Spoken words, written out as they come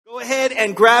ahead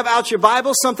and grab out your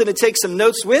Bible, something to take some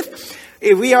notes with.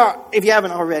 If you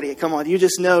haven't already, come on, you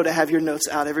just know to have your notes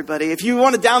out, everybody. If you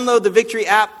want to download the Victory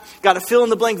app, got a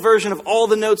fill-in-the-blank version of all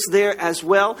the notes there as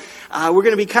well. We're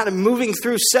going to be kind of moving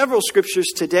through several scriptures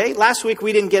today. Last week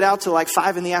we didn't get out till like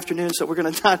 5 in the afternoon, so we're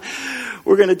going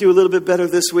to do a little bit better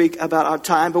this week about our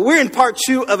time. But we're in part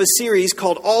 2 of a series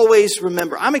called Always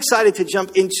Remember. I'm excited to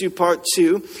jump into part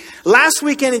 2. Last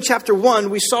weekend in chapter 1,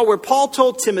 we saw where Paul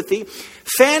told Timothy,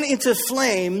 fan into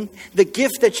flame the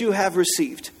gift that you have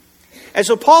received. And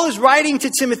so Paul is writing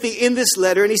to Timothy in this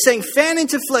letter, and he's saying, fan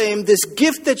into flame this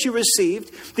gift that you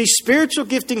received, these spiritual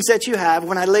giftings that you have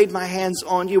when I laid my hands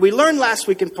on you. We learned last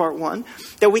week in part 1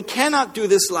 that we cannot do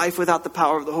this life without the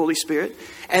power of the Holy Spirit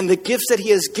and the gifts that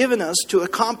he has given us to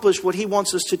accomplish what he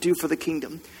wants us to do for the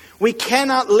kingdom. We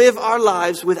cannot live our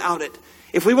lives without it.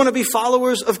 If we want to be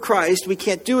followers of Christ, we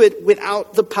can't do it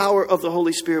without the power of the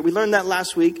Holy Spirit. We learned that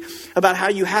last week about how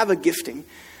you have a gifting.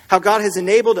 How God has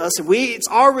enabled us, and it's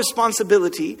our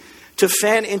responsibility to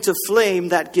fan into flame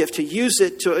that gift, to use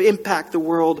it to impact the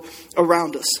world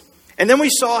around us. And then we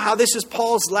saw how this is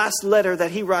Paul's last letter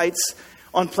that he writes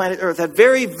on planet Earth. That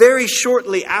very, very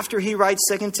shortly after he writes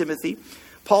 2 Timothy,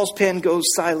 Paul's pen goes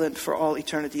silent for all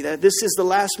eternity. That this is the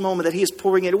last moment that he is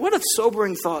pouring in. What a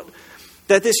sobering thought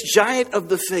that this giant of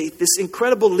the faith, this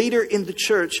incredible leader in the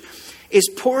church, is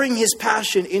pouring his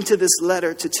passion into this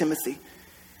letter to Timothy.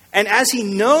 And as he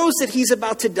knows that he's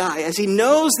about to die, as he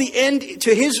knows the end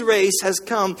to his race has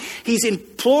come, he's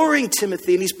imploring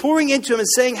Timothy and he's pouring into him and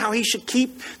saying how he should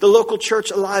keep the local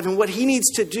church alive and what he needs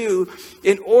to do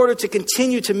in order to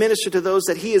continue to minister to those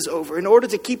that he is over, in order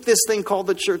to keep this thing called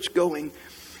the church going.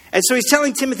 And so he's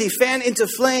telling Timothy, fan into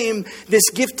flame this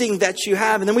gifting that you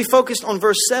have. And then we focused on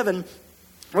verse 7,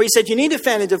 where he said you need to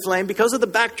fan into flame because of the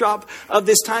backdrop of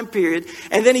this time period.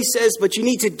 And then he says, but you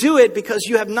need to do it because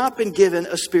you have not been given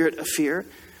a spirit of fear,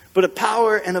 but of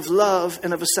power and of love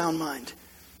and of a sound mind.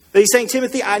 But he's saying,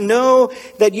 Timothy, I know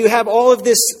that you have all of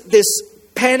this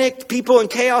panicked people and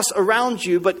chaos around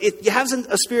you, but it hasn't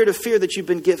a spirit of fear that you've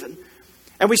been given.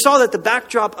 And we saw that the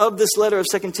backdrop of this letter of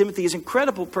 2 Timothy is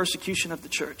incredible persecution of the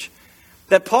church.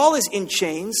 That Paul is in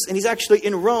chains, and he's actually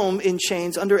in Rome in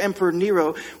chains under Emperor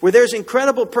Nero, where there's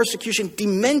incredible persecution,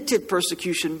 demented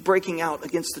persecution breaking out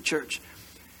against the church.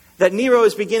 That Nero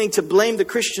is beginning to blame the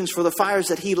Christians for the fires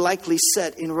that he likely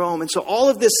set in Rome. And so all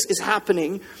of this is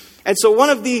happening. And so one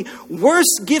of the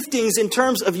worst giftings in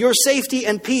terms of your safety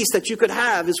and peace that you could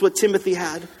have is what Timothy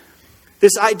had.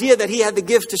 This idea that he had the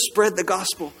gift to spread the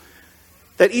gospel,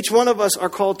 that each one of us are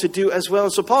called to do as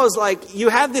well. So Paul is like, you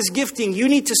have this gifting, you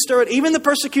need to stir it. Even the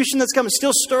persecution that's coming,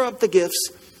 still stir up the gifts.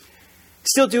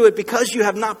 Still do it because you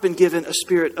have not been given a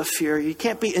spirit of fear. You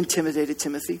can't be intimidated,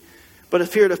 Timothy, but a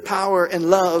spirit of power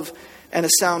and love and a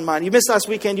sound mind. You missed last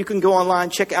weekend, you can go online,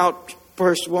 check out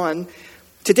verse 1.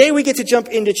 Today we get to jump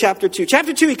into chapter 2.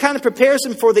 Chapter 2, he kind of prepares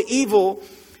him for the evil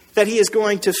that he is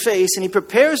going to face, and he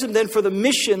prepares him then for the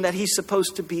mission that he's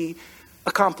supposed to be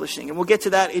accomplishing. And we'll get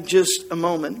to that in just a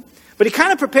moment. But he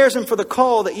kind of prepares him for the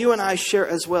call that you and I share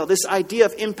as well. This idea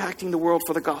of impacting the world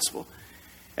for the gospel.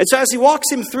 And so as he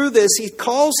walks him through this, he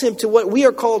calls him to what we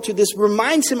are called to. This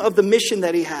reminds him of the mission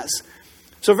that he has.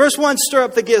 So verse 1, stir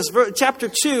up the gifts. Chapter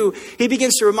 2, he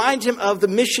begins to remind him of the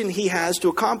mission he has to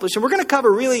accomplish. And we're going to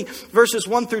cover really verses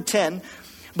 1 through 10.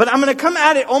 But I'm going to come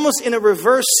at it almost in a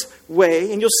reverse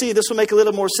way. And you'll see this will make a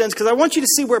little more sense because I want you to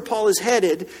see where Paul is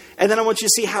headed. And then I want you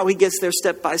to see how he gets there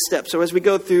step by step. So as we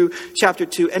go through chapter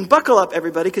 2, and buckle up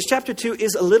everybody, because chapter 2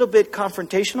 is a little bit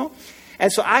confrontational. And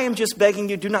so I am just begging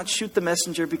you, do not shoot the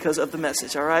messenger because of the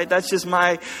message. All right. That's just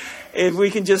if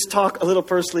we can just talk a little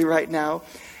personally right now,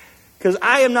 because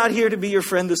I am not here to be your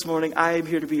friend this morning. I am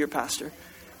here to be your pastor.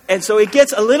 And so it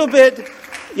gets a little bit,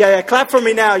 clap for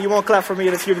me now. You won't clap for me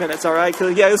in a few minutes, all right?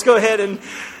 Let's go ahead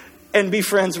and be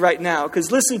friends right now.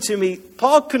 Because listen to me,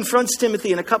 Paul confronts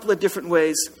Timothy in a couple of different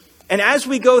ways. And as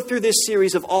we go through this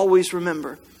series of Always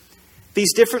Remember,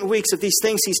 these different weeks of these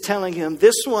things he's telling him,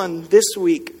 this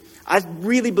week, I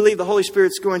really believe the Holy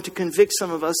Spirit's going to convict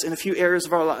some of us in a few areas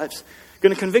of our lives.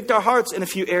 Going to convict our hearts in a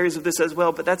few areas of this as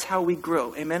well, but that's how we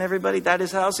grow. Amen, everybody? That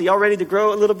is how. So y'all ready to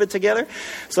grow a little bit together?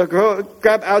 So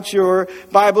grab out your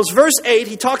Bibles. Verse 8,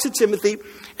 he talks to Timothy,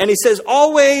 and he says,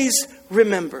 always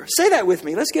remember. Say that with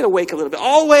me. Let's get awake a little bit.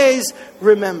 Always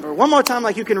remember. One more time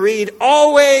like you can read.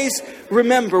 Always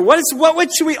remember. What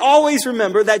should we always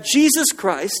remember? That Jesus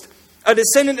Christ, a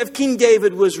descendant of King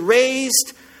David, was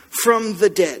raised from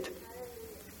the dead.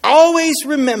 Always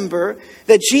remember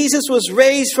that Jesus was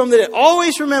raised from the dead.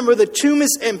 Always remember the tomb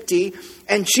is empty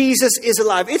and Jesus is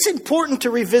alive. It's important to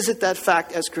revisit that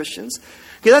fact as Christians.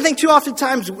 Because I think too often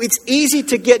times it's easy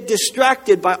to get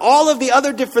distracted by all of the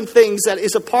other different things that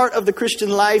is a part of the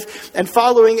Christian life and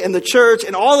following in the church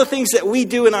and all the things that we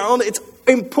do in our own. It's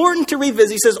important to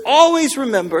revisit. He says, always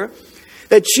remember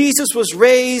that Jesus was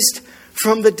raised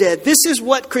from the dead. This is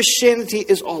what Christianity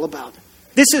is all about.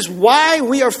 This is why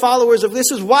we are followers of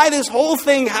this. Is why this whole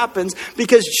thing happens,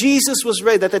 because Jesus was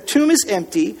raised, that the tomb is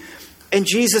empty and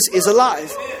Jesus is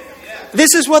alive.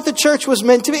 This is what the church was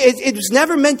meant to be. It was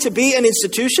never meant to be an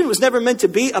institution. It was never meant to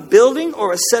be a building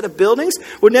or a set of buildings.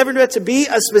 It was never meant to be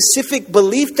a specific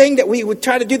belief thing that we would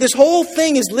try to do. This whole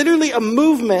thing is literally a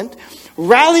movement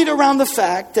rallied around the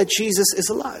fact that Jesus is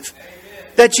alive.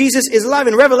 That Jesus is alive.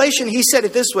 In Revelation, he said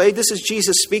it this way. This is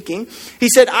Jesus speaking. He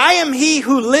said, I am he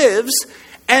who lives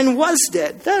and was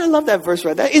dead. I love that verse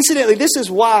right there. Incidentally, this is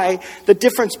why the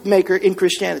difference maker in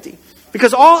Christianity.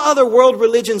 Because all other world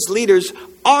religions' leaders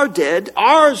are dead.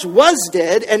 Ours was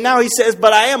dead. And now he says,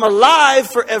 but I am alive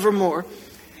forevermore.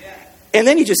 And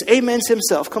then he just amens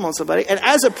himself. Come on, somebody. And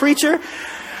as a preacher,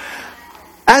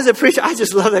 I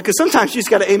just love that. Because sometimes you just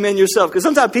got to amen yourself. Because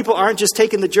sometimes people aren't just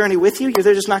taking the journey with you.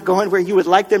 They're just not going where you would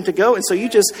like them to go. And so you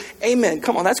just amen.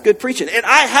 Come on, that's good preaching. And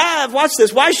I have, watch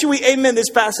this. Why should we amen this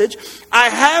passage? I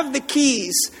have the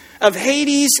keys of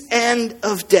Hades and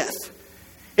of death.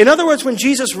 In other words, when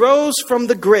Jesus rose from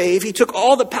the grave, he took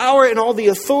all the power and all the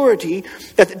authority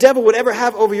that the devil would ever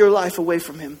have over your life away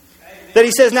from him. That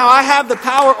he says, now I have the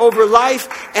power over life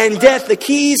and death, the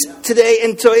keys today.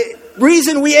 And so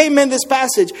reason we amen this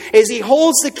passage is he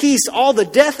holds the keys to all the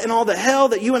death and all the hell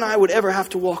that you and I would ever have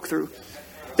to walk through.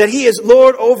 That he is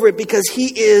Lord over it because he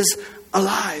is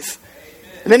alive.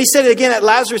 And then he said it again at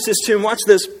Lazarus' tomb. Watch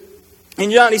this. In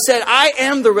John, he said, I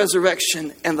am the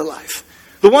resurrection and the life.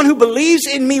 The one who believes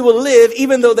in me will live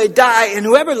even though they die. And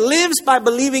whoever lives by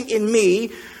believing in me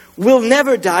will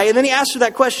never die. And then he asked her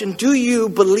that question, do you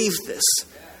believe this?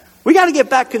 We got to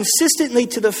get back consistently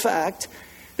to the fact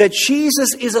that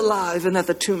Jesus is alive and that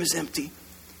the tomb is empty.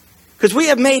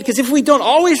 Because if we don't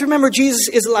always remember Jesus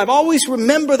is alive, always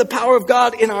remember the power of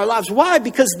God in our lives. Why?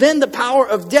 Because then the power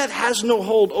of death has no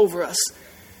hold over us.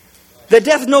 That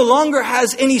death no longer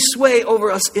has any sway over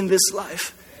us in this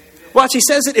life. Watch, he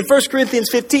says it in 1 Corinthians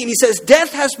 15. He says,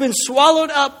 death has been swallowed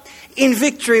up in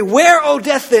victory. Where, O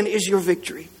death, then, is your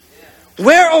victory?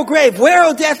 Where, O grave, where,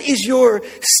 O death, is your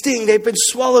sting? They've been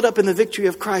swallowed up in the victory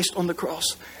of Christ on the cross.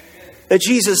 That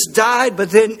Jesus died,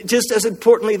 but then just as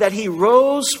importantly, that he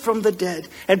rose from the dead.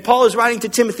 And Paul is writing to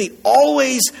Timothy,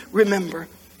 always remember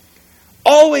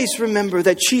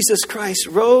that Jesus Christ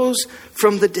rose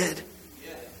from the dead.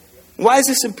 Why is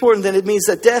this important? Then it means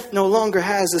that death no longer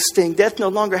has a sting. Death no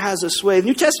longer has a sway. In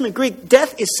New Testament Greek,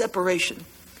 death is separation.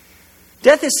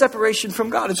 Death is separation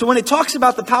from God. And so when it talks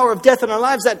about the power of death in our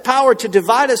lives, that power to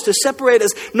divide us, to separate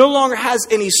us, no longer has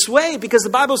any sway. Because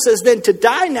the Bible says then to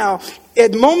die now,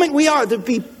 at the moment we are, to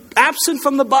be absent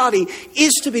from the body,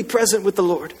 is to be present with the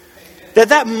Lord.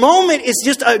 That moment is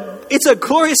it's a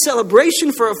glorious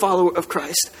celebration for a follower of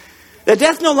Christ. That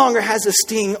death no longer has a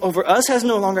sting over us,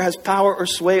 no longer has power or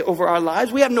sway over our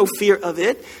lives. We have no fear of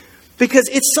it because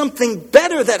it's something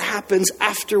better that happens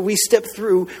after we step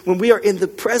through when we are in the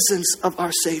presence of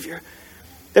our Savior.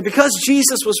 That because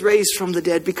Jesus was raised from the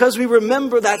dead, because we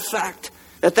remember that fact,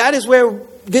 that is where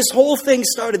this whole thing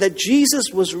started, that Jesus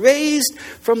was raised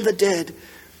from the dead,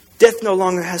 death no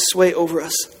longer has sway over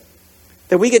us.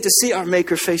 That we get to see our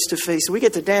Maker face to face. We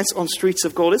get to dance on streets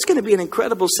of gold. It's going to be an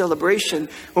incredible celebration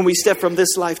when we step from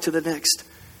this life to the next.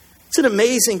 It's an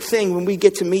amazing thing when we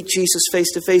get to meet Jesus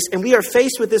face to face. And we are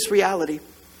faced with this reality.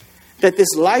 That this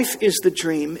life is the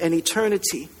dream and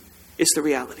eternity is the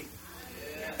reality.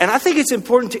 And I think it's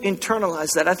important to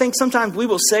internalize that. I think sometimes we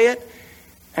will say it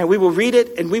and we will read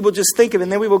it and we will just think of it.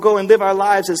 And then we will go and live our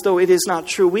lives as though it is not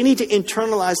true. We need to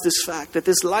internalize this fact that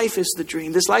this life is the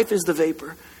dream. This life is the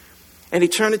vapor. And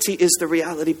eternity is the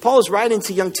reality. Paul is writing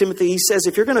to young Timothy. He says,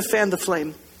 if you're going to fan the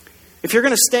flame, if you're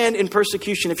going to stand in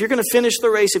persecution, if you're going to finish the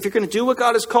race, if you're going to do what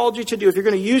God has called you to do, if you're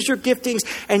going to use your giftings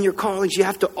and your callings, you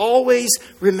have to always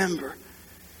remember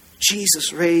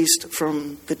Jesus raised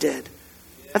from the dead.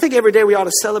 I think every day we ought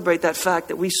to celebrate that fact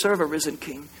that we serve a risen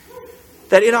King.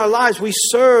 That in our lives we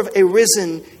serve a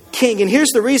risen King. And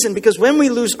here's the reason, because when we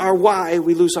lose our why,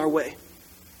 we lose our way.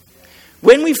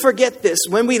 When we forget this,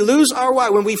 when we lose our why,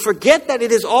 when we forget that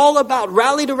it is all about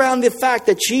rallied around the fact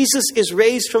that Jesus is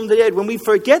raised from the dead, when we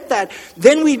forget that,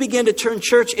 then we begin to turn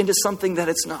church into something that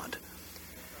it's not.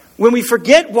 When we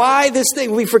forget why this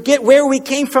thing, we forget where we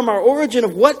came from, our origin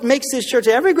of what makes this church.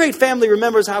 Every great family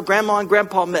remembers how grandma and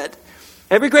grandpa met.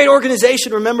 Every great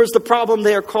organization remembers the problem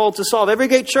they are called to solve. Every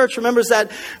great church remembers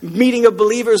that meeting of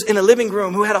believers in a living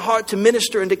room who had a heart to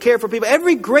minister and to care for people.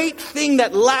 Every great thing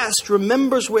that lasts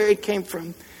remembers where it came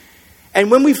from.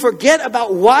 And when we forget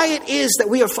about why it is that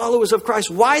we are followers of Christ,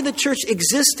 why the church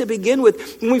exists to begin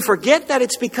with, when we forget that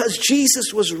it's because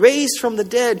Jesus was raised from the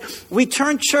dead, we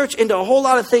turn church into a whole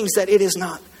lot of things that it is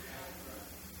not.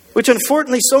 Which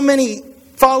unfortunately so many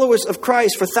followers of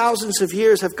Christ for thousands of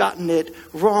years have gotten it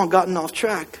wrong, gotten off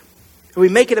track. And we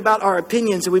make it about our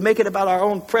opinions, and we make it about our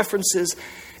own preferences,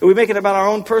 and we make it about our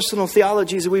own personal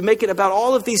theologies, and we make it about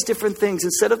all of these different things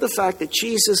instead of the fact that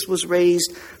Jesus was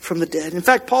raised from the dead. In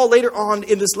fact, Paul later on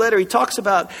in this letter, he talks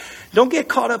about, don't get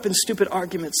caught up in stupid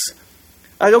arguments.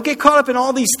 Don't get caught up in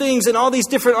all these things and all these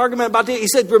different arguments about it. He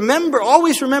said, remember,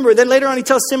 always remember. Then later on he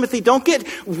tells Timothy, don't get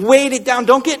weighted down,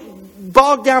 don't get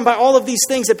bogged down by all of these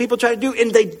things that people try to do.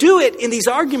 And they do it in these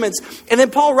arguments. And then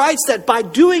Paul writes that by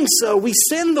doing so, we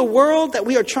send the world that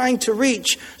we are trying to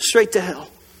reach straight to hell.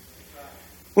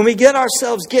 When we get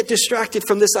distracted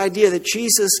from this idea that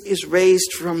Jesus is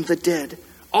raised from the dead,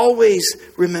 always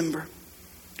remember.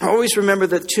 Always remember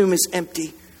that the tomb is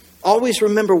empty. Always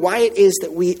remember why it is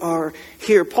that we are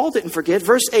here. Paul didn't forget.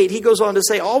 Verse 8, he goes on to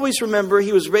say, always remember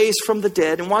he was raised from the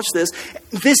dead. And watch this.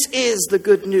 This is the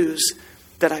good news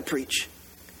that I preach.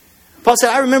 Paul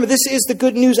said, I remember this is the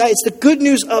good news. It's the good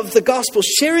news of the gospel.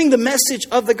 Sharing the message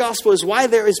of the gospel is why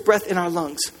there is breath in our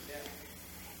lungs.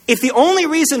 If the only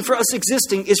reason for us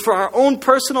existing is for our own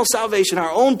personal salvation, our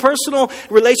own personal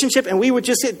relationship, and we would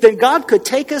just, then God could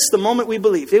take us the moment we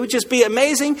believe. It would just be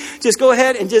amazing. Just go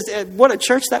ahead and just, what a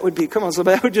church that would be. Come on,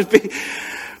 somebody, that would just be,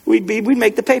 we'd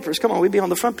make the papers. Come on, we'd be on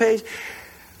the front page.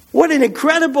 What an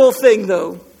incredible thing,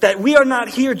 though, that we are not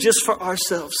here just for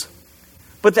ourselves,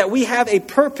 but that we have a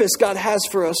purpose God has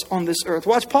for us on this earth.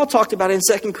 Watch, Paul talked about it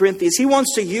in 2 Corinthians. He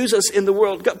wants to use us in the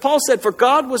world. Paul said, for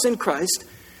God was in Christ,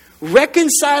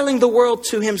 reconciling the world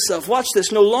to himself. Watch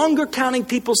this. No longer counting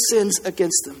people's sins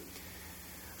against them.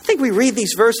 I think we read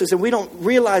these verses and we don't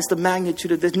realize the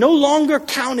magnitude of this. No longer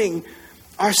counting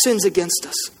our sins against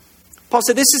us. Paul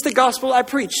said, this is the gospel I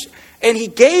preached. And he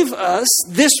gave us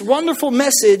this wonderful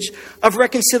message of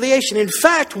reconciliation. In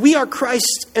fact, we are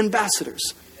Christ's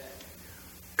ambassadors.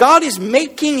 God is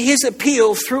making his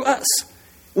appeal through us.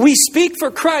 We speak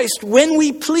for Christ when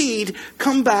we plead,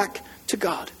 come back to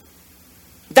God.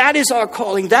 That is our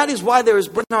calling. That is why there is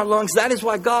breath in our lungs. That is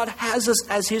why God has us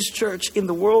as his church in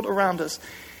the world around us.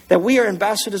 That we are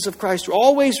ambassadors of Christ. We're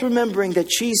always remembering that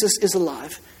Jesus is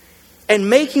alive. And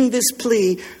making this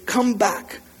plea, come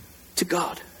back to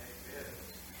God.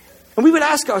 And we would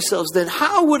ask ourselves then,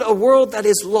 how would a world that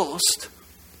is lost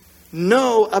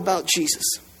know about Jesus?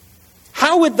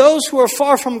 How would those who are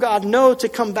far from God know to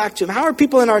come back to him? How are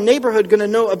people in our neighborhood going to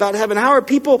know about heaven? How are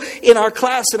people in our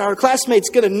class and our classmates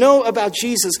going to know about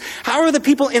Jesus? How are the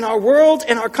people in our world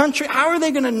and our country, how are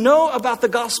they going to know about the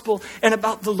gospel and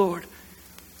about the Lord?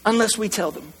 Unless we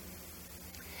tell them.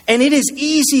 And it is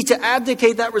easy to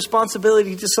abdicate that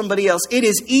responsibility to somebody else. It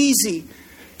is easy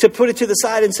to put it to the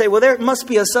side and say, well, there must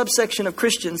be a subsection of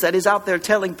Christians that is out there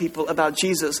telling people about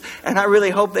Jesus. And I really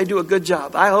hope they do a good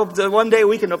job. I hope that one day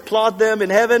we can applaud them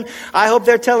in heaven. I hope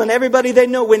they're telling everybody they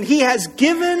know when he has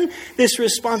given this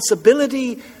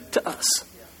responsibility to us.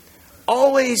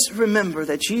 Always remember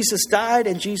that Jesus died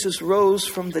and Jesus rose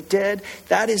from the dead.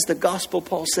 That is the gospel,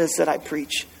 Paul says, that I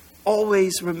preach.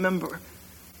 Always remember.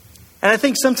 And I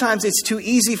think sometimes it's too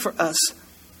easy for us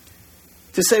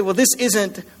to say, well, this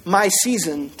isn't my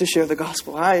season to share the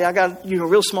gospel. I got,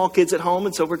 real small kids at home,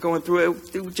 and so we're going through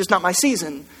it. It's just not my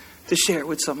season to share it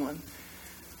with someone.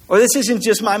 Or this isn't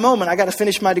just my moment. I got to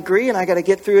finish my degree, and I got to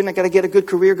get through it, and I got to get a good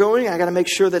career going. I got to make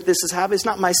sure that this is happening. It's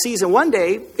not my season. One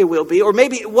day it will be, or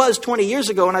maybe it was 20 years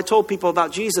ago, and I told people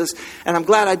about Jesus, and I'm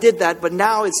glad I did that, but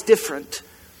now it's different.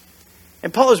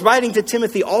 And Paul is writing to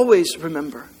Timothy, always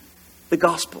remember the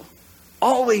gospel.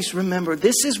 Always remember,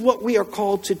 this is what we are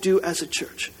called to do as a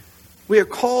church. We are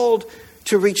called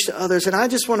to reach to others. And I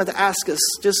just wanted to ask us,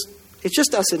 it's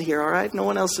just us in here, all right? No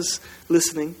one else is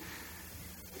listening.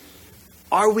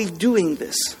 Are we doing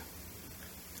this?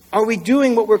 Are we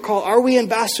doing what we're called? Are we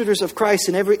ambassadors of Christ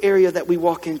in every area that we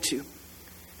walk into?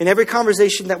 In every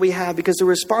conversation that we have? Because the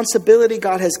responsibility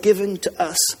God has given to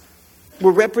us,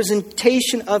 we're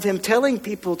representation of him, telling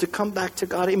people to come back to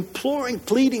God, imploring,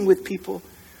 pleading with people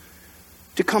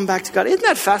to come back to God. Isn't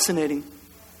that fascinating?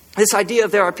 This idea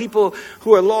of there are people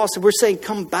who are lost and we're saying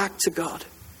come back to God.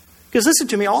 Because listen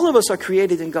to me, all of us are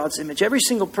created in God's image. Every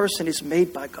single person is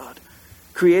made by God,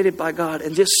 created by God.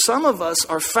 And just some of us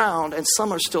are found and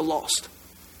some are still lost.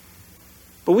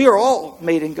 But we are all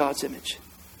made in God's image.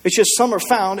 It's just some are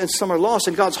found and some are lost.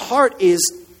 And God's heart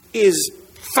is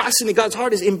fascinating. God's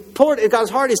heart is important. God's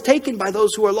heart is taken by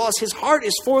those who are lost. His heart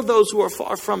is for those who are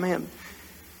far from him.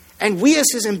 And we as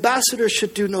his ambassadors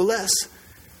should do no less.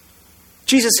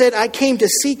 Jesus said, I came to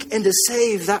seek and to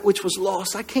save that which was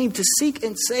lost. I came to seek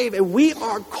and save. And we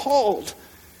are called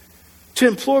to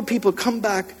implore people to come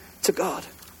back to God.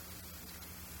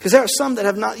 Because there are some that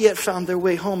have not yet found their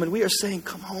way home. And we are saying,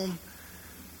 come home.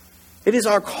 It is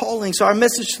our calling. So our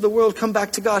message to the world, come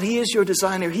back to God. He is your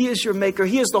designer. He is your maker.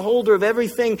 He is the holder of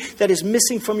everything that is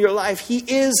missing from your life. He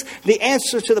is the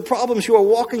answer to the problems you are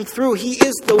walking through. He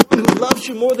is the one who loves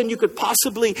you more than you could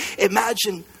possibly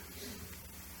imagine.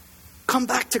 Come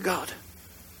back to God.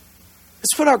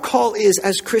 That's what our call is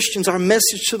as Christians, our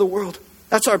message to the world.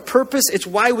 That's our purpose. It's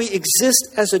why we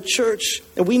exist as a church.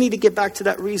 And we need to get back to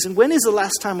that reason. When is the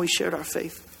last time we shared our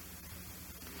faith?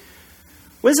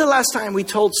 When's the last time we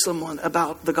told someone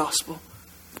about the gospel?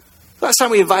 Last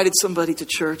time we invited somebody to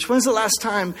church? When's the last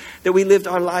time that we lived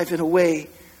our life in a way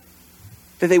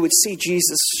that they would see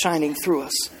Jesus shining through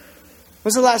us?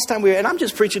 When's the last time and I'm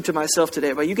just preaching to myself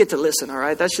today, but you get to listen, all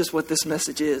right? That's just what this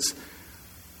message is.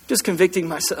 Just convicting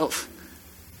myself.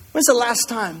 When's the last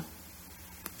time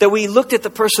that we looked at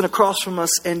the person across from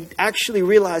us and actually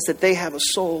realized that they have a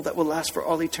soul that will last for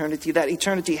all eternity, that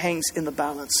eternity hangs in the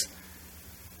balance?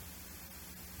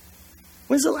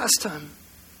 When's the last time?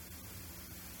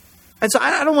 And so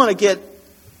I don't want to get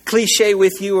cliche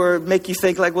with you or make you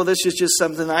think like, well, this is just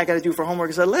something I got to do for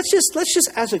homework. So let's just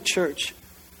as a church,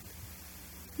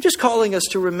 I'm just calling us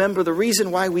to remember the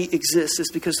reason why we exist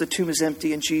is because the tomb is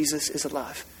empty and Jesus is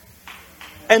alive.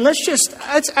 And let's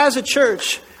as a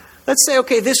church, let's say,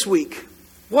 okay, this week,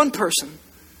 one person.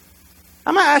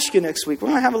 I'm going to ask you next week. We're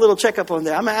going to have a little checkup on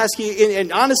that. I'm going to ask you,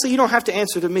 and honestly, you don't have to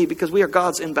answer to me because we are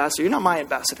God's ambassador. You're not my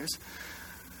ambassadors.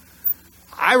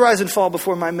 I rise and fall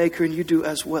before my Maker, and you do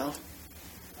as well.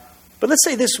 But let's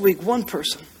say this week, one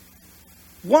person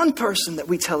that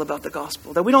we tell about the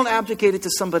gospel, that we don't abdicate it to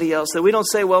somebody else, that we don't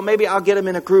say, well, maybe I'll get them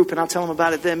in a group and I'll tell them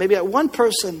about it then. Maybe one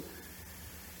person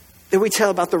that we tell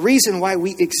about the reason why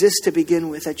we exist to begin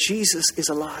with, that Jesus is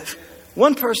alive.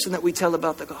 One person that we tell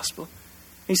about the gospel.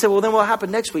 And you say, well, then what'll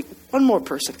happen next week? One more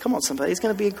person. Come on, somebody. It's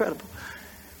going to be incredible.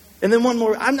 And then one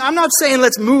more. I'm not saying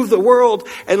let's move the world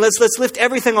and let's lift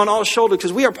everything on all shoulders,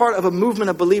 because we are part of a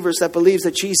movement of believers that believes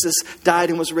that Jesus died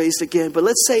and was raised again. But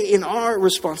let's say in our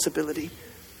responsibility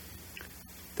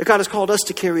that God has called us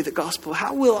to carry the gospel,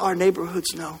 how will our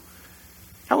neighborhoods know?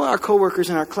 How will our coworkers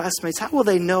and our classmates, how will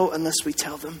they know unless we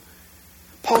tell them?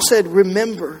 Paul said,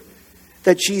 remember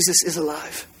that Jesus is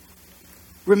alive.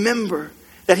 Remember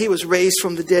that he was raised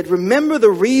from the dead. Remember the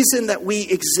reason that we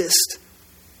exist.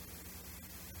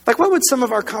 Like, what would some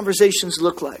of our conversations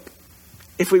look like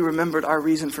if we remembered our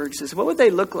reason for existence? What would they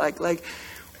look like? Like,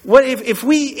 what if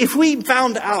we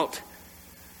found out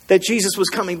that Jesus was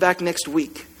coming back next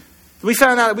week? We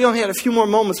found out that we only had a few more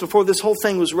moments before this whole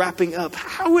thing was wrapping up.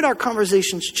 How would our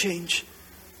conversations change?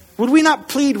 Would we not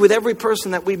plead with every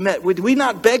person that we met? Would we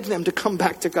not beg them to come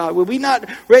back to God? Would we not,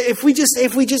 if we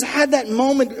just had that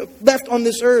moment left on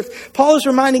this earth? Paul is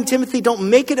reminding Timothy,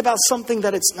 don't make it about something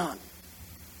that it's not.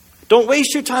 Don't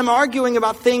waste your time arguing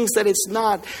about things that it's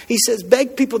not. He says,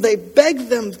 beg people, they beg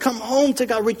them, come home to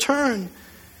God, return.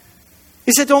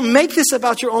 He said, don't make this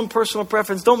about your own personal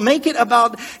preference. Don't make it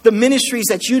about the ministries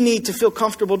that you need to feel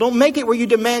comfortable. Don't make it where you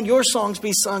demand your songs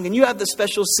be sung and you have the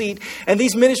special seat and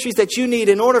these ministries that you need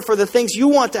in order for the things you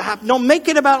want to happen. Don't make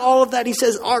it about all of that. He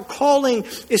says, our calling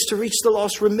is to reach the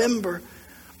lost. Remember,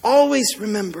 always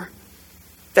remember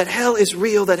that hell is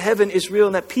real, that heaven is real,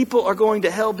 and that people are going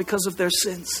to hell because of their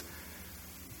sins.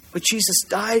 But Jesus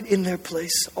died in their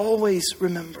place. Always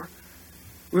remember.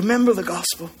 Remember the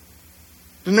gospel.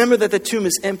 Remember that the tomb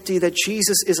is empty, that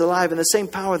Jesus is alive, and the same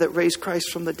power that raised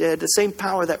Christ from the dead, the same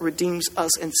power that redeems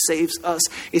us and saves us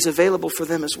is available for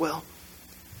them as well.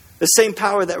 The same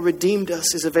power that redeemed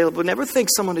us is available. Never think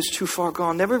someone is too far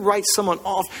gone. Never write someone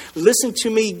off. Listen to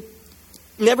me.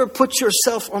 Never put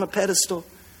yourself on a pedestal.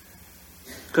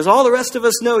 Because all the rest of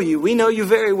us know you. We know you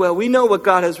very well. We know what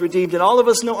God has redeemed. And all of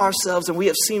us know ourselves. And we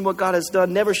have seen what God has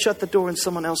done. Never shut the door in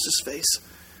someone else's face.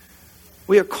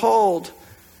 We are called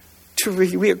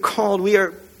we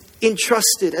are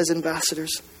entrusted as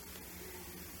ambassadors.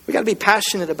 We got to be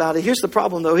passionate about it. Here's the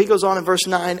problem, though. He goes on in verse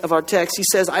 9 of our text. He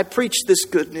says, I preach this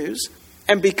good news.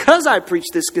 And because I preach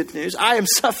this good news, I am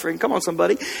suffering. Come on,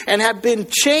 somebody. And have been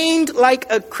chained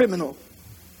like a criminal.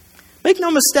 Make no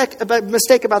mistake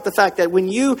about the fact that when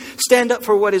you stand up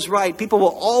for what is right, people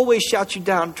will always shout you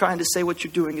down trying to say what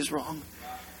you're doing is wrong.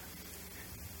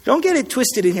 Don't get it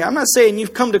twisted in here. I'm not saying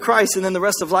you've come to Christ and then the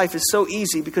rest of life is so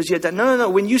easy because you had that. No.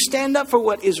 When you stand up for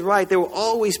what is right, there will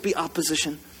always be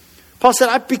opposition. Paul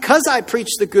said, because I preach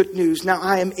the good news, now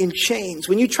I am in chains.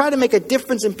 When you try to make a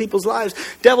difference in people's lives,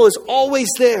 the devil is always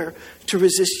there to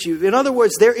resist you. In other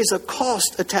words, there is a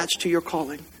cost attached to your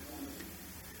calling.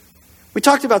 We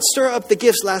talked about stir up the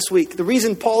gifts last week. The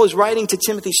reason Paul is writing to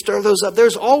Timothy, stir those up.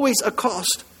 There's always a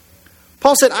cost.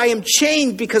 Paul said, I am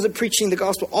chained because of preaching the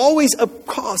gospel. Always a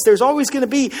cost. There's always going to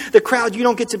be the crowd you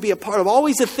don't get to be a part of.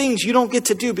 Always the things you don't get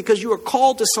to do because you are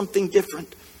called to something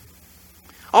different.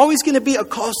 Always going to be a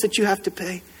cost that you have to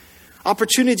pay.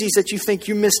 Opportunities that you think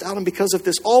you missed out on because of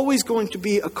this. Always going to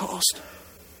be a cost.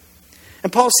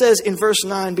 And Paul says in verse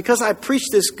 9, because I preach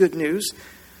this good news,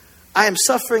 I am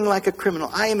suffering like a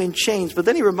criminal. I am in chains. But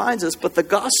then he reminds us, but the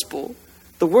gospel,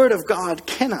 the word of God,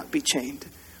 cannot be chained.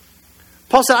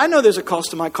 Paul said, I know there's a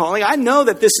cost to my calling. I know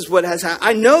that this is what has happened.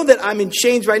 I know that I'm in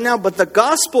chains right now, but the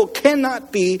gospel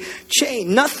cannot be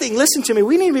chained. Nothing, listen to me,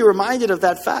 we need to be reminded of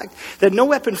that fact, that no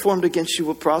weapon formed against you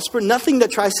will prosper. Nothing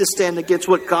that tries to stand against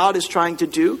what God is trying to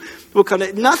do will come.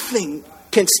 Nothing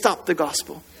can stop the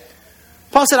gospel.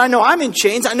 Paul said, I know I'm in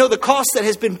chains. I know the cost that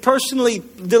has been personally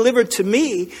delivered to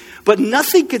me, but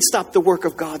nothing can stop the work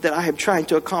of God that I am trying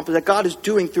to accomplish, that God is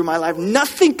doing through my life.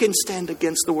 Nothing can stand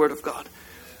against the word of God.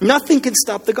 Nothing can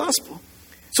stop the gospel.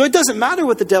 So it doesn't matter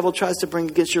what the devil tries to bring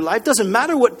against your life. It doesn't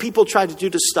matter what people try to do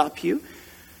to stop you.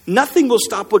 Nothing will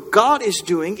stop what God is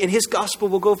doing, and his gospel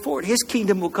will go forward. His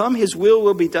kingdom will come. His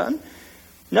will be done.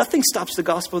 Nothing stops the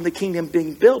gospel and the kingdom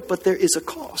being built, but there is a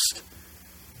cost.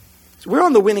 So we're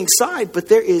on the winning side, but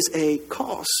there is a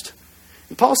cost.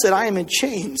 And Paul said, I am in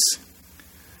chains.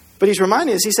 But he's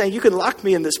reminding us, he's saying, you can lock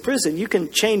me in this prison. You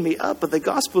can chain me up, but the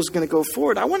gospel is going to go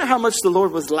forward. I wonder how much the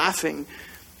Lord was laughing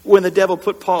when the devil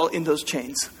put Paul in those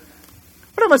chains.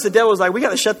 I wonder how much the devil was like, we got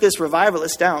to shut this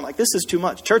revivalist down. Like, this is too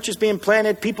much. Church is being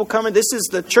planted. People coming.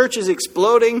 The church is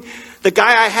exploding. The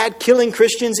guy I had killing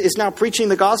Christians is now preaching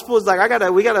the gospel. It's like,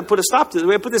 we got to put a stop to this.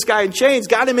 We got to put this guy in chains.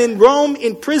 Got him in Rome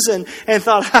in prison and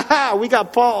thought, we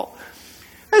got Paul.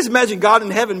 I just imagine God in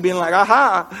heaven being like,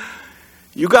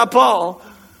 you got Paul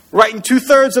writing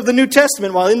 2/3 of the New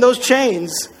Testament while in those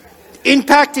chains,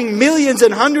 impacting millions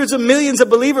and hundreds of millions of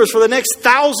believers for the next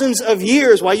thousands of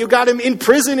years while you got him in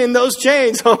prison in those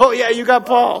chains. Oh yeah, you got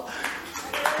Paul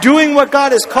doing what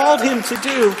God has called him to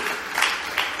do.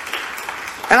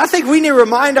 And I think we need to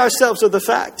remind ourselves of the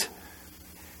fact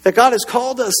that God has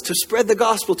called us to spread the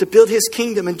gospel, to build his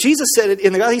kingdom. And Jesus said it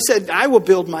in the gospel. He said, I will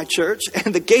build my church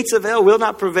and the gates of hell will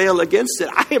not prevail against it.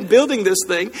 I am building this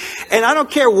thing. And I don't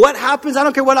care what happens. I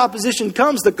don't care what opposition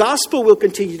comes. The gospel will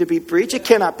continue to be preached. It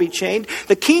cannot be chained.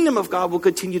 The kingdom of God will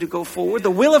continue to go forward.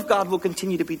 The will of God will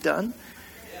continue to be done.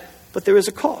 But there is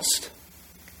a cost.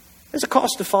 There's a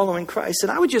cost to following Christ. And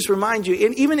I would just remind you,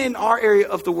 even in our area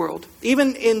of the world,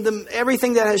 even in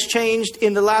everything that has changed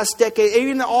in the last decade,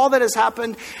 even all that has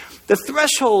happened, the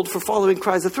threshold for following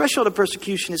Christ, the threshold of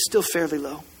persecution is still fairly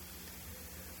low.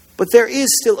 But there is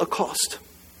still a cost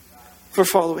for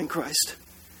following Christ.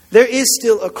 There is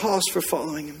still a cost for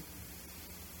following him.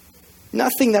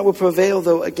 Nothing that will prevail,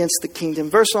 though, against the kingdom.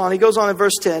 He goes on in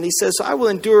verse 10. He says, so I will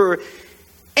endure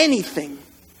anything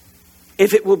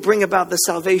if it will bring about the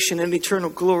salvation and eternal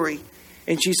glory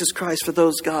in Jesus Christ for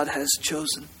those God has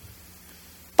chosen.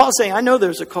 Paul's saying, I know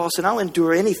there's a cost and I'll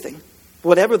endure anything,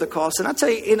 whatever the cost. And I'll tell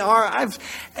you, and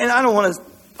I don't want to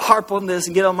harp on this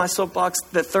and get on my soapbox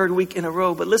the third week in a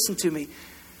row, but listen to me.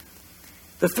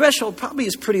 The threshold probably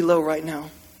is pretty low right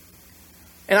now.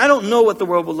 And I don't know what the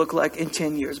world will look like in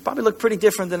 10 years. It'll probably look pretty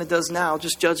different than it does now,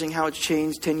 just judging how it's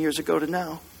changed 10 years ago to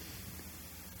now.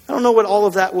 I don't know what all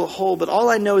of that will hold, but all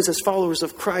I know is as followers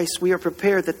of Christ, we are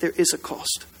prepared that there is a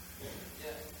cost.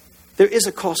 There is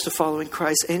a cost to following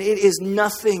Christ, and it is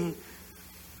nothing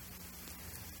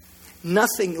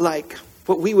like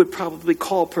what we would probably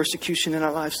call persecution in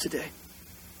our lives today.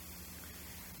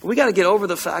 But we got to get over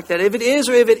the fact that if it is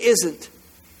or if it isn't,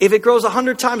 if it grows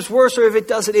 100 times worse or if it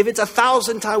doesn't, if it's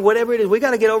 1,000 times, whatever it is, we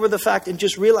got to get over the fact and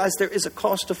just realize there is a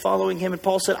cost to following him. And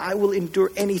Paul said, I will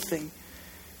endure anything.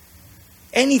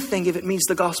 Anything if it means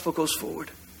the gospel goes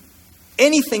forward.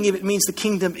 Anything if it means the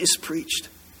kingdom is preached.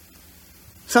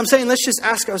 So I'm saying, let's just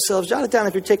ask ourselves, jot it down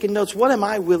if you're taking notes, what am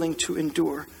I willing to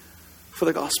endure for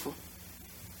the gospel?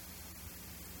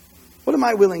 What am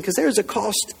I willing? Because there is a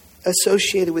cost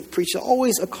associated with preaching.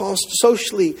 Always a cost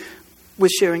socially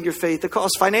with sharing your faith. A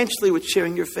cost financially with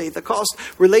sharing your faith. A cost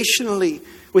relationally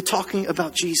with talking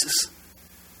about Jesus.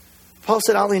 Paul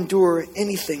said, I'll endure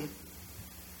anything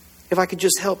if I could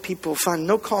just help people find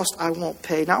no cost I won't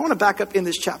pay. Now I want to back up in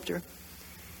this chapter.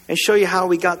 and show you how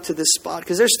we got to this spot.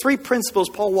 Because there's 3 principles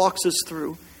Paul walks us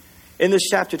through in this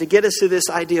chapter to get us to this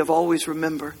idea of always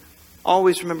remember.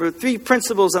 Always remember. 3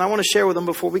 principles, and I want to share with them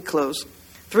before we close.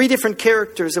 3 different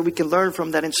characters that we can learn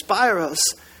from that inspire us,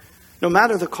 no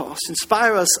matter the cost.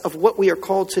 Inspire us of what we are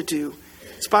called to do.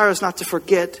 Inspire us not to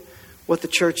forget what the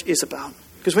church is about.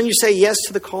 Because when you say yes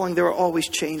to the calling, there are always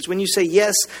chains. When you say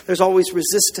yes, there's always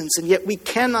resistance. And yet we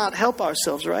cannot help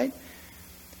ourselves, right?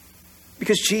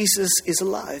 Because Jesus is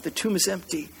alive. The tomb is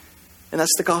empty. And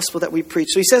that's the gospel that we preach.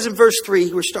 So he says in verse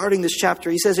 3, we're starting this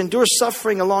chapter. He says, endure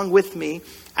suffering along with me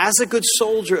as a good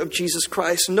soldier of Jesus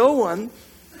Christ. No one,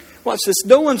 watch this,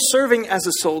 no one serving as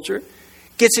a soldier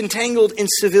gets entangled in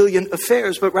civilian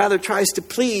affairs, but rather tries to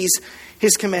please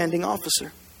his commanding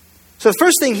officer. So the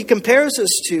first thing he compares us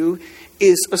to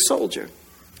is a soldier.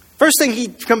 First thing he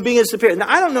begins to compare. Now,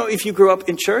 I don't know if you grew up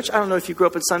in church. I don't know if you grew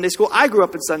up in Sunday school. I grew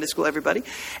up in Sunday school, everybody.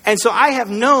 And so I have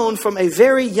known from a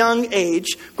very young age,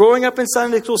 growing up in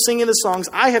Sunday school, singing the songs,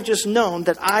 I have just known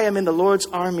that I am in the Lord's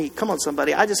army. Come on,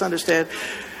 somebody. I just understand.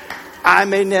 I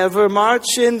may never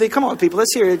march in the, come on, people,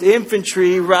 let's hear it.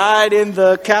 Infantry, ride in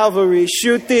the cavalry,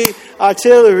 shoot the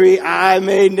artillery. I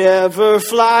may never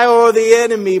fly o'er the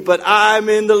enemy, but I'm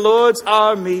in the Lord's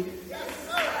army.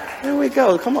 There we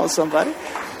go. Come on, somebody.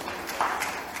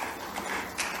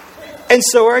 And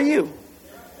so are you.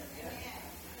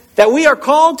 That we are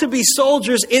called to be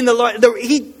soldiers in the Lord.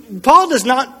 Paul does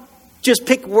not just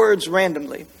pick words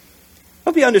randomly. I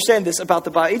hope you understand this about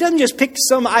the Bible. He doesn't just pick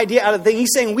some idea out of the thing.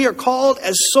 He's saying we are called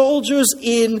as soldiers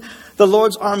in the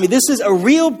Lord's army. This is a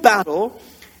real battle,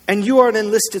 and you are an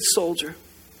enlisted soldier.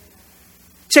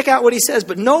 Check out what he says.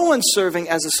 But no one serving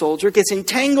as a soldier gets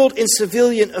entangled in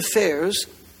civilian affairs.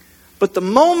 But the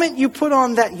moment you put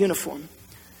on that uniform,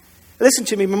 listen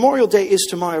to me, Memorial Day is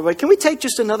tomorrow, right? Can we take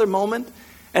just another moment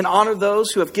and honor those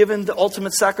who have given the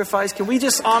ultimate sacrifice? Can we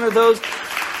just honor those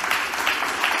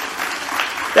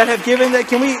that have given that?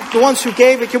 The ones who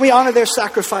gave it, can we honor their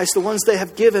sacrifice, the ones they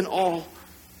have given all?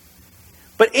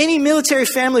 But any military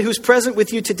family who's present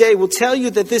with you today will tell you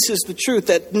that this is the truth,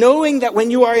 that knowing that when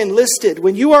you are enlisted,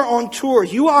 when you are on tour,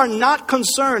 you are not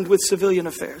concerned with civilian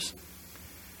affairs.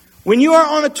 When you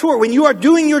are on a tour, when you are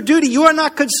doing your duty, you are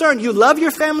not concerned. You love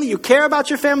your family, you care about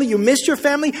your family, you miss your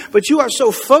family, but you are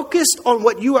so focused on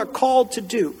what you are called to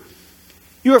do.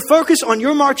 You are focused on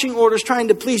your marching orders, trying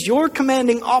to please your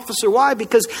commanding officer. Why?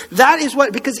 Because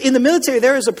because in the military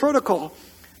there is a protocol.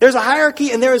 There's a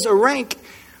hierarchy and there is a rank.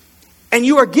 And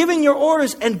you are giving your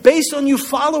orders, and based on you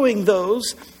following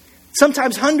those,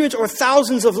 sometimes hundreds or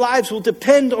thousands of lives will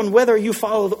depend on whether you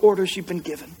follow the orders you've been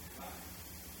given.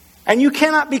 And you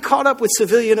cannot be caught up with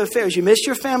civilian affairs. You miss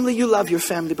your family, you love your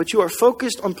family, but you are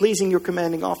focused on pleasing your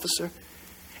commanding officer.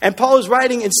 And Paul is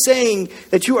writing and saying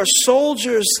that you are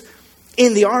soldiers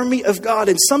in the army of God.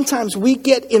 And sometimes we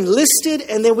get enlisted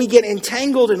and then we get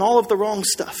entangled in all of the wrong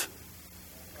stuff.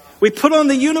 We put on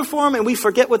the uniform and we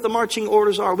forget what the marching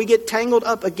orders are. We get tangled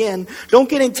up again. Don't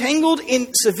get entangled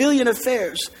in civilian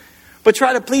affairs, but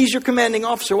try to please your commanding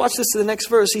officer. Watch this in the next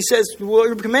verse. He says, well,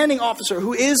 your commanding officer,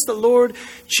 who is the Lord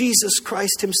Jesus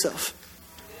Christ himself.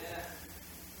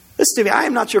 Listen to me, I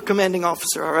am not your commanding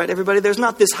officer, all right, everybody? There's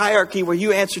not this hierarchy where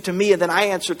you answer to me and then I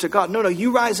answer to God. No,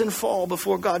 you rise and fall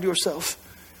before God yourself.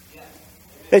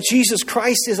 That Jesus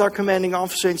Christ is our commanding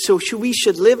officer, and so we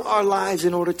should live our lives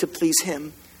in order to please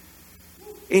him.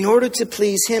 In order to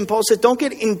please him. Paul said, don't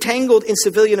get entangled in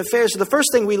civilian affairs. So the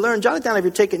first thing we learn, jot it down if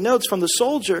you're taking notes, from the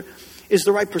soldier is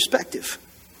the right perspective.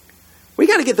 We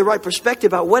got to get the right perspective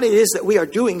about what it is that we are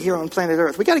doing here on planet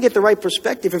Earth. We got to get the right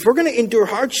perspective. If we're going to endure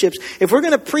hardships, if we're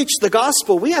going to preach the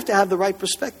gospel, we have to have the right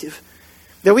perspective.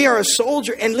 That we are a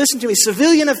soldier. And listen to me,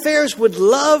 civilian affairs would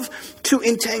love to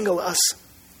entangle us.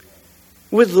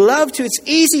 Would love to. It's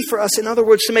easy for us, in other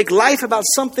words, to make life about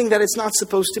something that it's not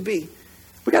supposed to be.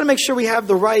 We got to make sure we have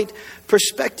the right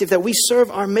perspective, that we serve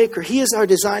our Maker. He is our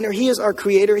designer. He is our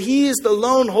creator. He is the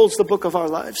alone holds the book of our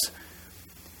lives.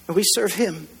 And we serve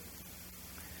him.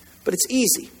 But it's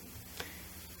easy.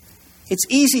 It's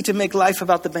easy to make life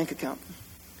about the bank account.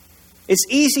 It's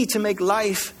easy to make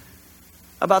life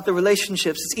about the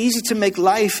relationships. It's easy to make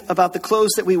life about the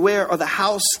clothes that we wear or the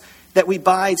house that we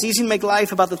buy. It's easy to make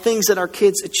life about the things that our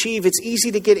kids achieve. It's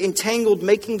easy to get entangled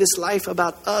making this life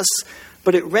about us,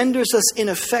 but it renders us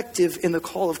ineffective in the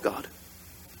call of God.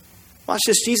 Watch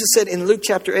this. Jesus said in Luke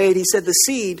chapter 8, he said, the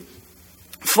seed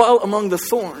fall among the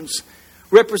thorns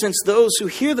represents those who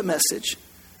hear the message,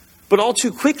 but all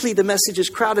too quickly the message is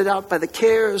crowded out by the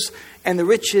cares and the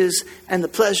riches and the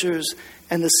pleasures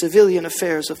and the civilian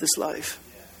affairs of this life.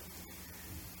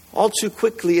 All too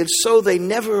quickly, and so they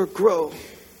never grow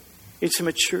into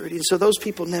maturity. And so those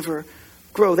people never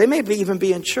grow. They may even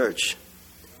be in church.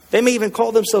 They may even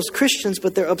call themselves Christians,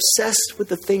 but they're obsessed with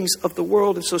the things of the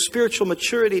world. And so spiritual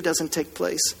maturity doesn't take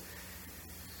place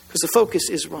because the focus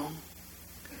is wrong.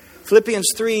 Philippians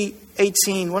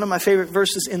 3:18, one of my favorite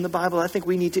verses in the Bible, I think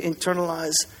we need to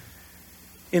internalize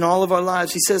in all of our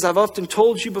lives. He says, I've often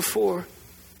told you before,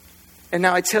 and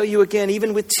now I tell you again,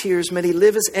 even with tears, many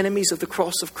live as enemies of the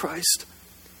cross of Christ.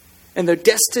 And their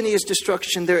destiny is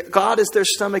destruction. Their God is their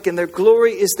stomach, and their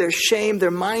glory is their shame.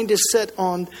 Their mind is set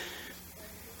on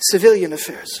civilian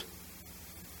affairs,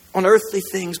 on earthly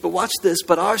things. But watch this,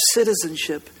 but our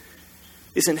citizenship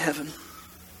is in heaven.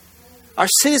 Our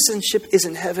citizenship is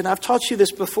in heaven. I've taught you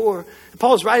this before.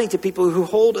 Paul is writing to people who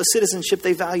hold a citizenship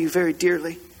they value very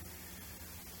dearly.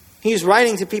 He's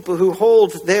writing to people who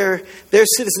hold their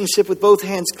citizenship with both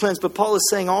hands cleansed. But Paul is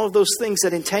saying all of those things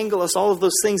that entangle us, all of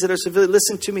those things that are civilian.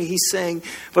 Listen to me. He's saying,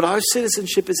 but our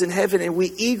citizenship is in heaven, and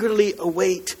we eagerly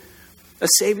await a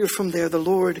Savior from there, the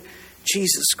Lord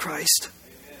Jesus Christ.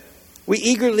 Amen. We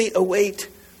eagerly await.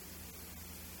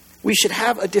 We should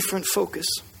have a different focus.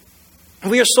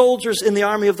 We are soldiers in the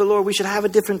army of the Lord. We should have a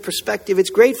different perspective.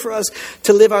 It's great for us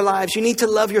to live our lives. You need to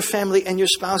love your family and your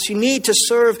spouse. You need to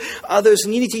serve others,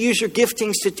 and you need to use your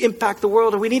giftings to impact the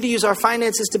world. And we need to use our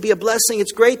finances to be a blessing.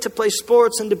 It's great to play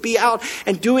sports and to be out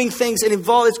and doing things and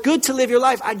involved. It's good to live your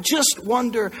life. I just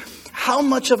wonder how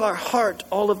much of our heart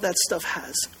all of that stuff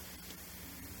has.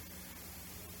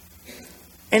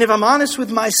 And if I'm honest with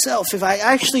myself, if I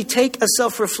actually take a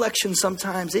self-reflection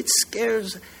sometimes, it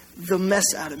scares the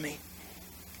mess out of me.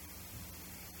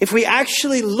 If we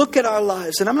actually look at our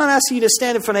lives, and I'm not asking you to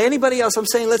stand in front of anybody else, I'm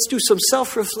saying let's do some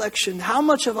self-reflection. How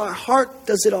much of our heart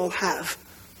does it all have?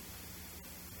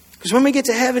 Because when we get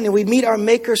to heaven and we meet our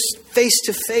Maker face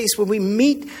to face, when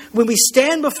we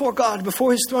stand before God,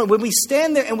 before His throne, when we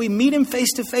stand there and we meet Him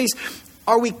face to face,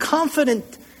 are we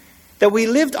confident that we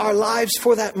lived our lives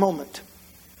for that moment?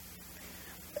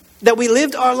 That we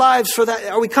lived our lives for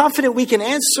that? Are we confident we can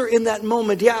answer in that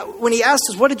moment? Yeah, when He asks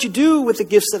us, what did you do with the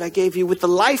gifts that I gave you, with the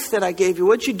life that I gave you?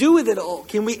 What did you do with it all?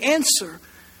 Can we answer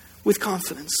with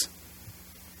confidence?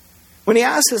 When He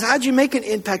asks us, how did you make an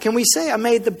impact? Can we say, I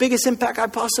made the biggest impact I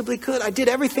possibly could. I did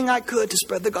everything I could to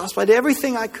spread the gospel. I did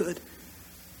everything I could.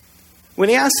 When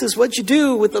He asks us, what did you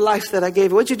do with the life that I gave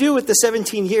you? What did you do with the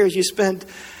 17 years you spent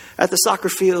at the soccer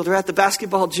field or at the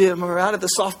basketball gym or out at the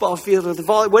softball field or the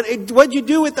volleyball? What did you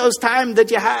do with those time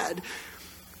that you had?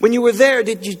 When you were there,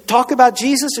 did you talk about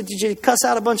Jesus, or did you cuss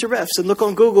out a bunch of refs and look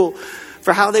on Google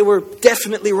for how they were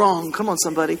definitely wrong? Come on,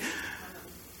 somebody.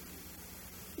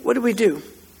 What did we do?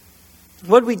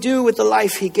 What did we do with the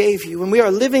life He gave you? When we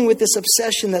are living with this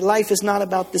obsession that life is not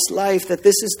about this life, that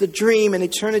this is the dream and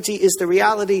eternity is the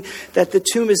reality, that the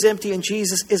tomb is empty and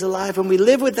Jesus is alive, when we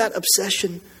live with that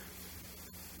obsession,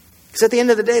 because at the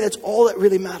end of the day, that's all that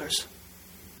really matters.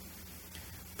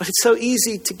 But it's so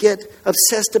easy to get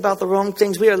obsessed about the wrong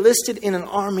things. We are listed in an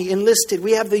army, enlisted.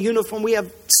 We have the uniform. We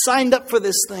have signed up for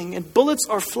this thing. And bullets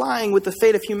are flying with the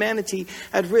fate of humanity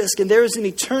at risk. And there is an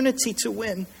eternity to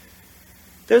win.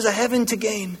 There's a heaven to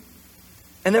gain.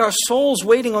 And there are souls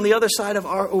waiting on the other side of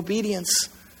our obedience.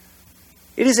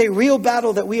 It is a real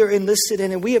battle that we are enlisted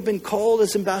in. And we have been called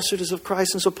as ambassadors of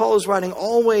Christ. And so Paul is writing,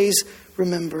 always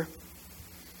remember.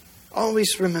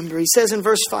 Always remember. He says in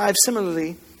verse 5,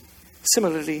 similarly,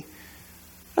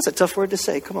 that's a tough word to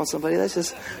say. Come on, somebody. That's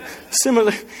just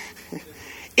similar.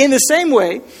 In the same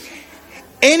way,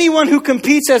 anyone who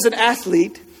competes as an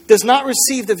athlete does not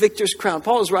receive the victor's crown.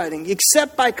 Paul is writing,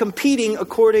 except by competing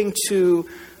according to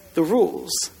the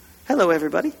rules. Hello,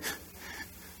 everybody.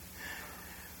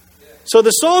 So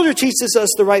the soldier teaches us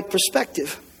the right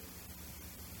perspective.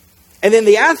 And then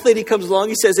the athlete, he comes along,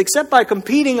 he says, except by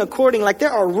competing according, like there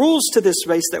are rules to this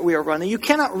race that we are running. You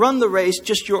cannot run the race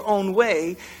just your own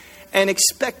way and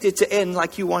expect it to end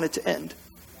like you want it to end.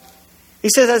 He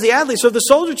says, as the athlete, so if the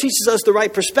soldier teaches us the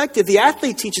right perspective, the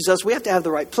athlete teaches us we have to have the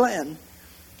right plan.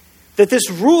 That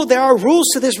there are rules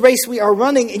to this race we are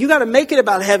running, and you got to make it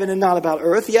about heaven and not about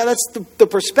earth. Yeah, that's the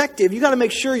perspective. You got to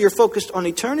make sure you're focused on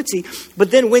eternity.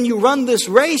 But then when you run this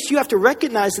race, you have to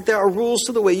recognize that there are rules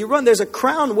to the way you run. There's a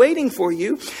crown waiting for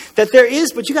you that there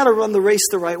is, but you got to run the race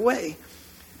the right way.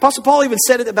 Apostle Paul even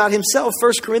said it about himself,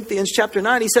 1 Corinthians chapter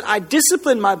 9. He said, I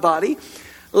discipline my body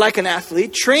like an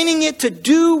athlete, training it to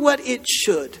do what it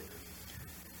should.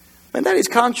 And that is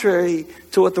contrary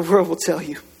to what the world will tell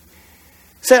you.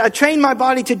 Said, I train my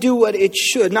body to do what it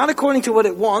should, not according to what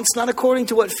it wants, not according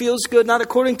to what feels good, not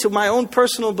according to my own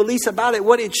personal beliefs about it,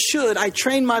 what it should. I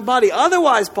train my body.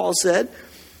 Otherwise, Paul said,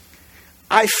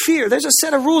 I fear. There's a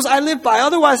set of rules I live by.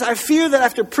 Otherwise, I fear that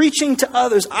after preaching to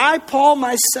others, I, Paul,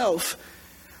 myself,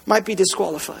 might be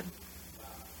disqualified.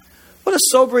 What a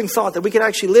sobering thought that we can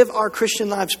actually live our Christian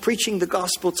lives preaching the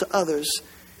gospel to others,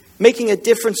 making a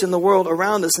difference in the world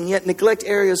around us, and yet neglect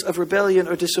areas of rebellion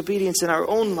or disobedience in our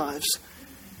own lives,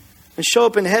 and show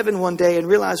up in heaven one day and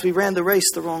realize we ran the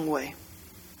race the wrong way.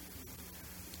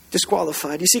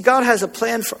 Disqualified. You see, God has a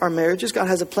plan for our marriages. God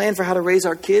has a plan for how to raise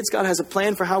our kids. God has a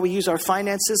plan for how we use our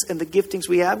finances and the giftings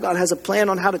we have. God has a plan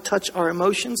on how to touch our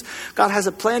emotions. God has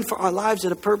a plan for our lives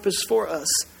and a purpose for us.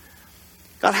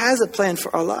 God has a plan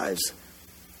for our lives.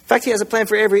 In fact, He has a plan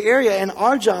for every area, and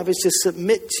our job is to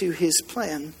submit to His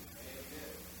plan.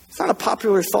 It's not a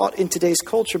popular thought in today's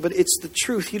culture, but it's the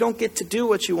truth. You don't get to do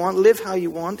what you want, live how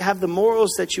you want, have the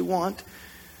morals that you want,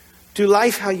 do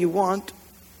life how you want,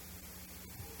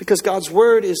 because God's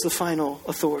word is the final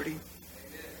authority.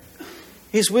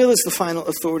 His will is the final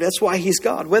authority. That's why He's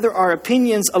God. Whether our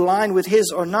opinions align with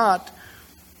His or not,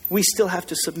 we still have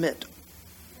to submit.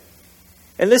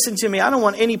 And listen to me, I don't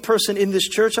want any person in this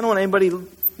church, I don't want anybody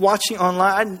watching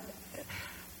online,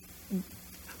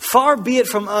 far be it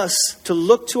from us to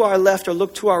look to our left or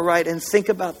look to our right and think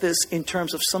about this in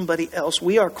terms of somebody else.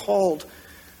 We are called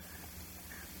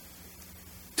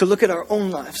to look at our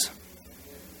own lives.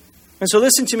 And so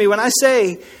listen to me, when I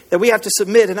say that we have to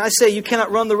submit and I say you cannot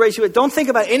run the race, don't think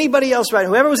about anybody else, right?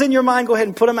 Whoever was in your mind, go ahead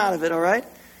and put them out of it, all right?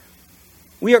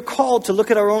 We are called to look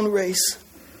at our own race.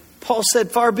 Paul said,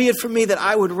 far be it from me that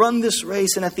I would run this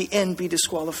race and at the end be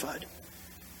disqualified.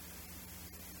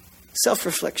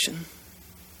 Self-reflection.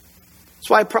 That's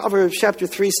why Proverbs chapter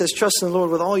 3 says, trust in the Lord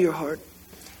with all your heart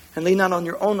and lean not on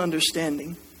your own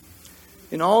understanding.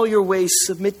 In all your ways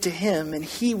submit to Him and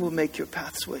He will make your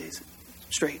pathways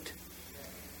straight.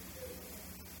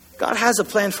 God has a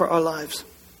plan for our lives.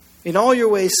 In all your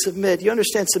ways submit. You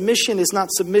understand, submission is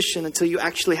not submission until you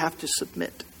actually have to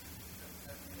submit.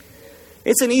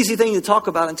 It's an easy thing to talk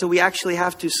about until we actually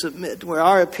have to submit, where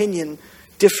our opinion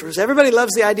differs. Everybody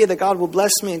loves the idea that God will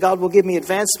bless me and God will give me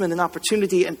advancement and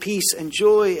opportunity and peace and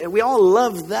joy. And we all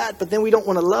love that, but then we don't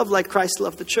want to love like Christ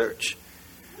loved the church.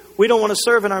 We don't want to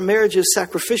serve in our marriages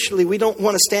sacrificially. We don't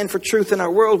want to stand for truth in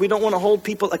our world. We don't want to hold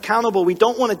people accountable. We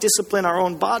don't want to discipline our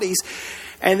own bodies.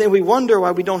 And then we wonder why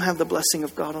we don't have the blessing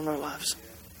of God on our lives.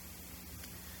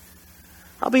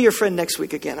 I'll be your friend next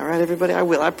week again, all right, everybody? I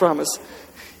will, I promise.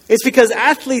 It's because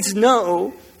athletes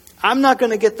know I'm not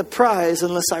going to get the prize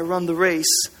unless I run the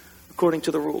race according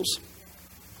to the rules.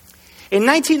 In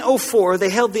 1904, they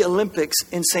held the Olympics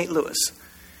in St. Louis.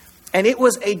 And it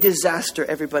was a disaster,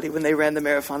 everybody, when they ran the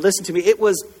marathon. Listen to me, it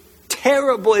was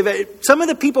terrible. Some of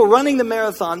the people running the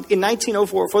marathon in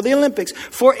 1904 for the Olympics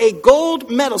for a gold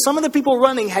medal, some of the people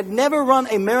running had never run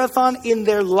a marathon in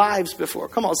their lives before.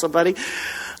 Come on, somebody.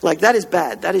 Like, that is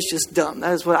bad. That is just dumb.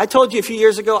 That is what I told you a few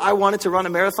years ago. I wanted to run a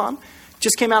marathon.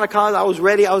 Just came out of college. I was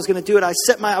ready. I was going to do it.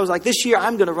 I was like, this year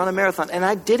I'm going to run a marathon. And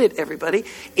I did it, everybody,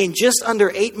 in just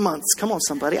under 8 months. Come on,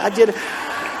 somebody. I did it.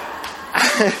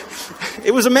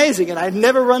 It was amazing. And I've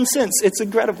never run since. It's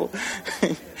incredible.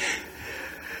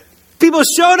 People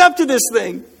showed up to this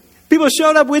thing. People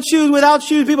showed up with shoes, without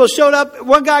shoes. People showed up.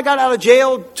 One guy got out of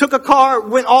jail, took a car,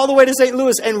 went all the way to St.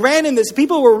 Louis and ran in this.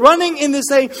 People were running in this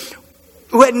thing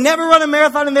who had never run a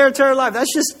marathon in their entire life.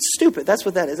 That's just stupid. That's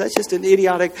what that is. That's just an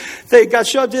idiotic thing. Got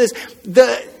showed up to this.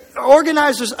 The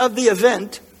organizers of the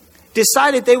event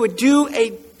decided they would do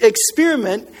an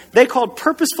experiment they called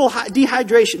purposeful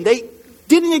dehydration. They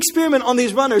did an experiment on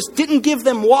these runners, didn't give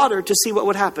them water to see what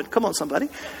would happen. Come on, somebody.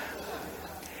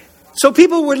 So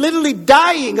people were literally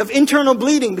dying of internal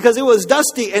bleeding because it was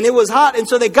dusty and it was hot. And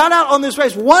so they got out on this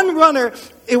race. One runner,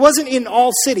 it wasn't in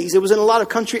all cities. It was in a lot of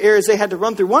country areas they had to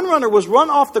run through. One runner was run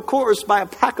off the course by a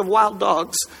pack of wild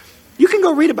dogs. You can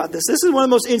go read about this. This is one of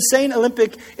the most insane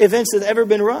Olympic events that have ever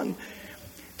been run.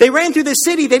 They ran through the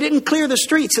city. They didn't clear the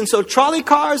streets. And so trolley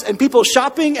cars and people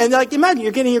shopping. And like, imagine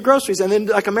you're getting your groceries and then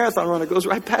like a marathon runner goes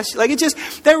right past you. Like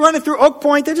they're running through Oak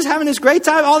Point. They're just having this great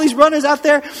time. All these runners out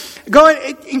there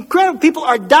going, incredible. People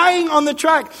are dying on the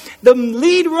track. The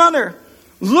lead runner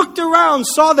looked around,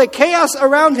 saw the chaos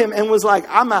around him and was like,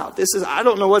 I'm out. I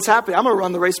don't know what's happening. I'm going to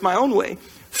run the race my own way.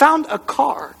 Found a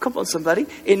car. Come on, somebody.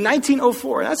 In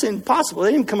 1904. That's impossible.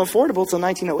 They didn't become affordable until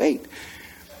 1908.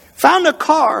 Found a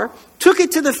car, took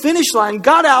it to the finish line,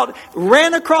 got out,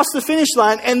 ran across the finish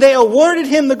line, and they awarded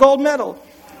him the gold medal.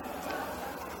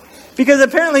 Because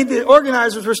apparently the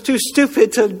organizers were too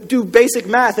stupid to do basic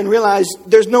math and realize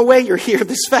there's no way you're here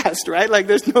this fast, right? Like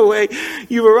there's no way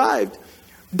you arrived.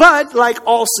 But like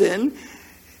all sin,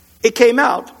 it came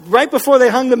out. Right before they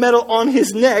hung the medal on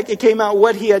his neck, it came out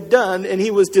what he had done, and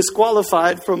he was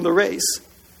disqualified from the race.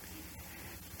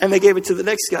 And they gave it to the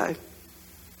next guy.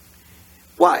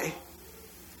 Why?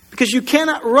 Because you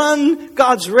cannot run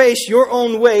God's race your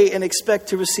own way and expect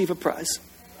to receive a prize.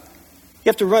 You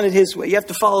have to run it His way. You have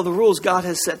to follow the rules God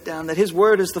has set down, that His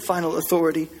word is the final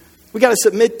authority. We got to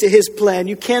submit to His plan.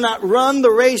 You cannot run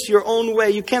the race your own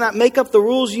way. You cannot make up the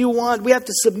rules you want. We have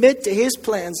to submit to His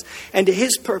plans and to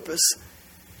His purpose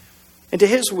and to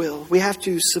His will. We have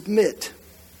to submit.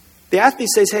 The athlete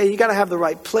says, hey, you got to have the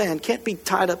right plan. Can't be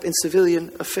tied up in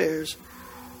civilian affairs,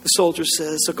 the soldier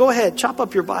says. So go ahead, chop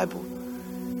up your Bible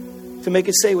to make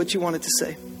it say what you want it to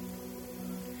say.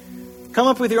 Come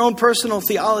up with your own personal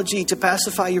theology to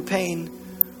pacify your pain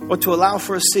or to allow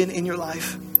for a sin in your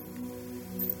life.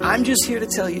 I'm just here to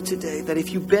tell you today that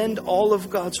if you bend all of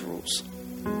God's rules,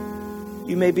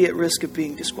 you may be at risk of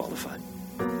being disqualified.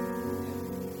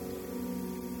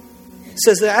 It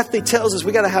says the athlete tells us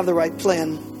we got to have the right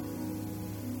plan.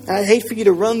 And I'd hate for you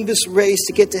to run this race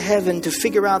to get to heaven to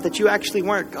figure out that you actually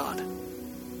weren't God.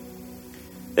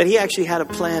 That He actually had a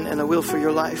plan and a will for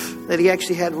your life. That He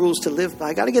actually had rules to live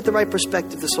by. Got to get the right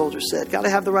perspective, the soldier said. Got to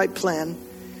have the right plan.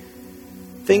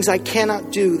 Things I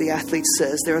cannot do, the athlete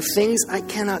says. There are things I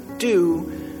cannot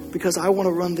do because I want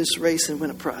to run this race and win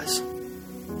a prize.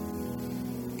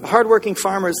 A hardworking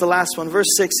farmer is the last one. Verse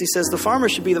 6, he says, the farmer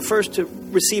should be the first to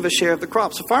receive a share of the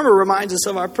crops. The farmer reminds us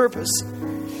of our purpose.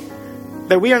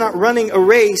 That we are not running a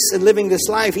race and living this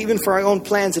life, even for our own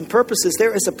plans and purposes.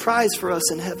 There is a prize for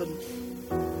us in heaven.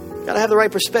 Got to have the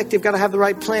right perspective. Got to have the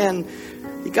right plan.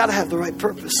 You got to have the right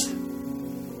purpose.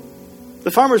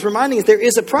 The farmer is reminding us there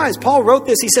is a prize. Paul wrote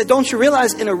this. He said, don't you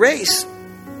realize in a race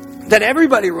that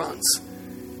everybody runs,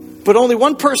 but only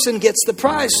one person gets the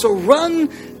prize. So run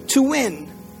to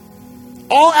win.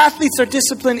 All athletes are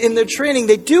disciplined in their training.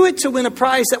 They do it to win a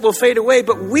prize that will fade away,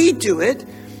 but we do it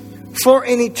for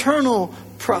an eternal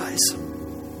prize.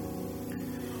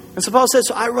 And so Paul says,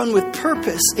 so I run with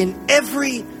purpose in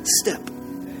every step.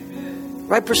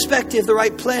 Right perspective, the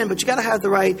right plan, but you got to have the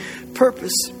right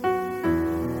purpose.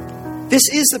 This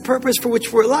is the purpose for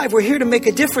which we're alive. We're here to make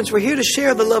a difference. We're here to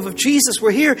share the love of Jesus.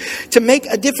 We're here to make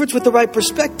a difference with the right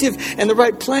perspective and the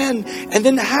right plan, and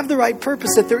then to have the right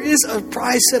purpose, that there is a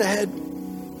prize set ahead.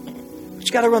 But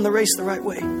you got to run the race the right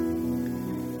way.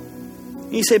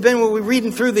 And you say, Ben, well, we're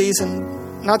reading through these,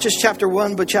 and not just chapter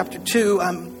 1, but chapter 2,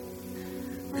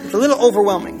 it's a little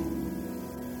overwhelming.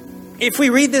 If we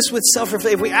read this with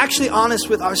self-reflection, if we're actually honest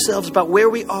with ourselves about where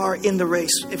we are in the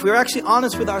race, if we're actually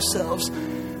honest with ourselves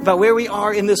about where we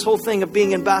are in this whole thing of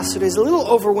being ambassadors, it's a little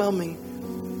overwhelming.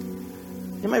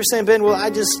 You might be saying, Ben, well,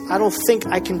 I don't think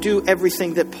I can do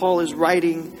everything that Paul is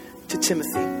writing to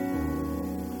Timothy.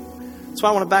 So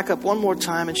I want to back up one more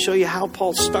time and show you how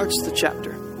Paul starts the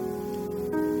chapter.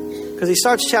 Because he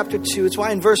starts chapter 2. It's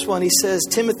why in verse 1 he says,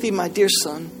 Timothy, my dear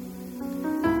son,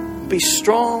 be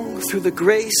strong through the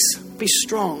grace. Be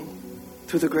strong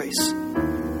through the grace.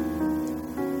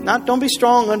 Don't be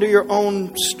strong under your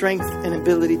own strength and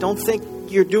ability. Don't think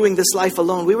you're doing this life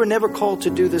alone. We were never called to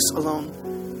do this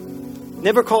alone.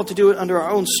 Never called to do it under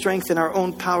our own strength and our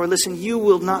own power. Listen, you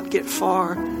will not get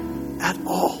far at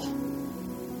all.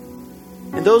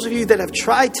 And those of you that have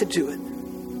tried to do it,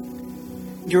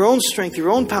 your own strength,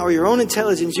 your own power, your own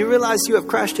intelligence, you realize you have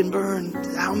crashed and burned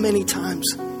how many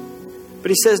times? But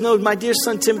he says, no, my dear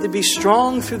son Timothy, be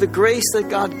strong through the grace that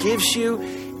God gives you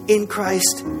in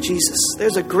Christ Jesus.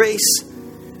 There's a grace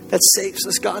that saves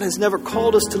us. God has never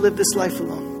called us to live this life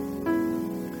alone.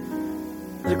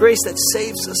 There's a grace that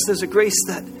saves us. There's a grace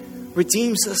that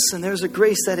redeems us. And there's a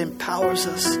grace that empowers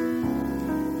us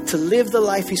to live the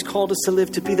life He's called us to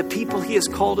live, to be the people He has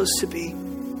called us to be,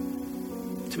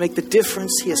 to make the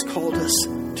difference He has called us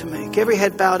to make. Every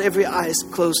head bowed, every eye is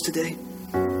closed today.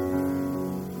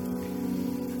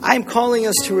 I am calling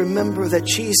us to remember that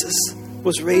Jesus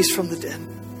was raised from the dead.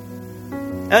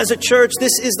 As a church,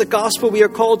 this is the gospel we are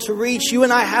called to reach. You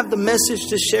and I have the message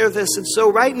to share this. And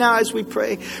so right now as we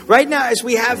pray, right now as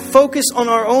we have focus on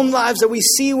our own lives, that we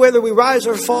see whether we rise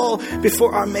or fall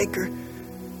before our Maker,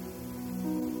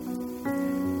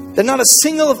 that not a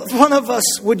single one of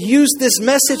us would use this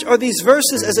message or these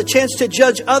verses as a chance to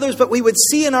judge others, but we would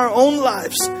see in our own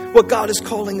lives what God is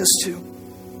calling us to.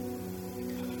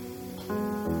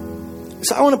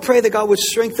 So I want to pray that God would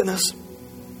strengthen us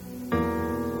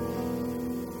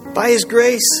by His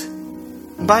grace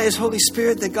and by His Holy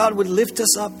Spirit, that God would lift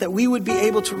us up, that we would be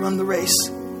able to run the race,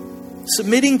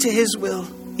 submitting to His will,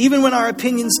 even when our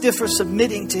opinions differ,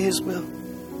 submitting to His will.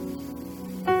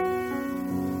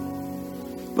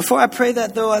 Before I pray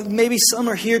that, though, maybe some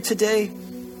are here today,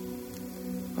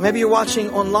 or maybe you're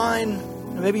watching online,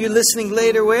 or maybe you're listening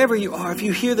later, wherever you are. If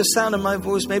you hear the sound of my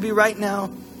voice, maybe right now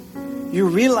you're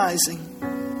realizing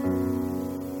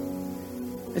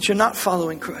that you're not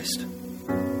following Christ.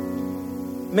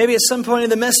 Maybe at some point in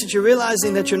the message you're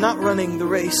realizing that you're not running the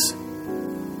race,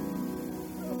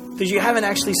 because you haven't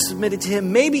actually submitted to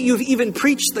Him. Maybe you've even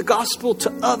preached the gospel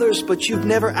to others, but you've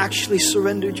never actually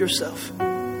surrendered yourself.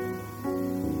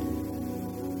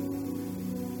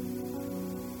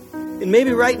 And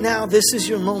maybe right now this is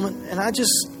your moment. And I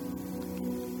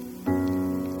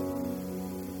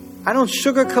don't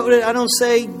sugarcoat it. I don't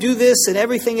say do this and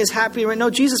everything is happy. Right? No,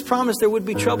 Jesus promised there would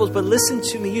be troubles. But listen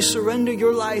to me. You surrender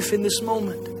your life in this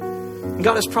moment. And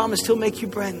God has promised He'll make you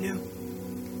brand new.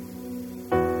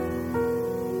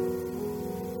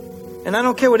 And I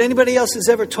don't care what anybody else has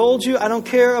ever told you. I don't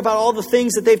care about all the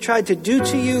things that they've tried to do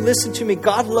to you. Listen to me.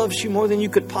 God loves you more than you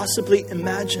could possibly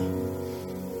imagine.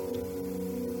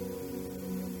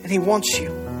 And He wants you.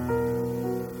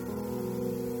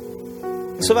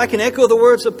 And so if I can echo the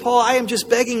words of Paul, I am just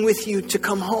begging with you to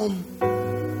come home.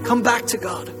 Come back to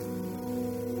God.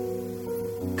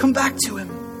 Come back to Him.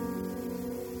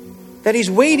 That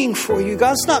He's waiting for you.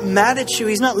 God's not mad at you.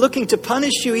 He's not looking to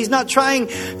punish you. He's not going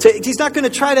to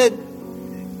try to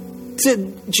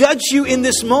judge you in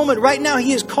this moment. Right now,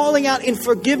 He is calling out in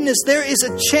forgiveness. There is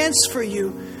a chance for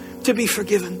you to be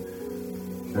forgiven.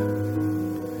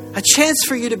 A chance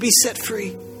for you to be set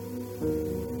free.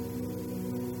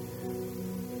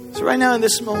 So right now in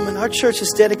this moment, our church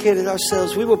has dedicated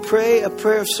ourselves. We will pray a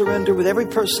prayer of surrender with every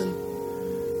person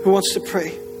who wants to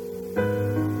pray.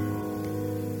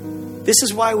 This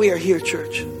is why we are here,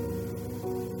 church.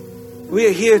 We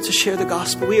are here to share the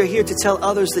gospel. We are here to tell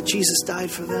others that Jesus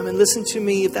died for them. And listen to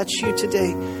me, if that's you today,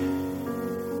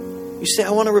 you say,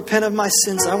 I want to repent of my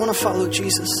sins. I want to follow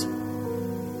Jesus.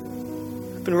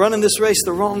 I've been running this race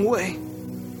the wrong way.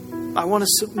 I want to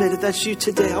submit. If that's you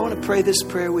today, I want to pray this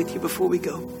prayer with you before we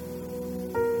go.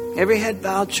 Every head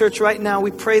bowed, church, right now,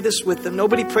 we pray this with them.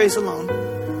 Nobody prays alone.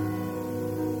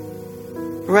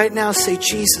 Right now, say,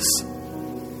 Jesus,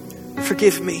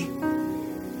 forgive me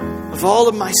of all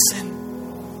of my sin.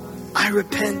 I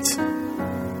repent.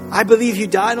 I believe you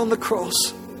died on the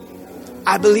cross.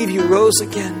 I believe you rose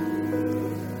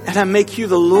again. And I make you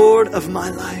the Lord of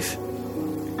my life.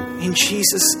 In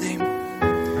Jesus' name.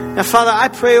 Now, Father, I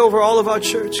pray over all of our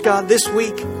church, God, this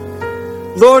week.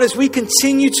 Lord, as we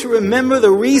continue to remember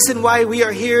the reason why we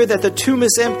are here, that the tomb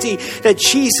is empty, that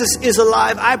Jesus is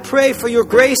alive, I pray for your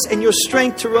grace and your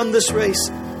strength to run this race.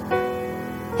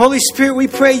 Holy Spirit, we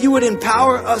pray you would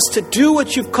empower us to do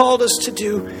what you've called us to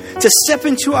do, to step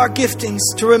into our giftings,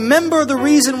 to remember the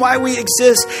reason why we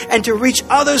exist, and to reach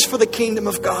others for the kingdom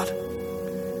of God.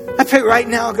 I pray right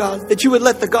now, God, that you would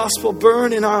let the gospel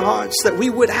burn in our hearts, that we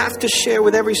would have to share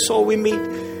with every soul we meet,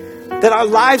 that our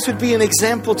lives would be an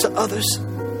example to others,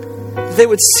 that they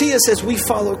would see us as we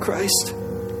follow Christ,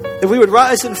 that we would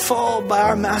rise and fall by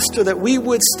our Master, that we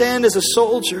would stand as a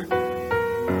soldier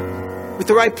with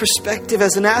the right perspective,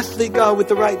 as an athlete, God, with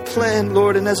the right plan,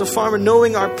 Lord, and as a farmer,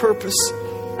 knowing our purpose,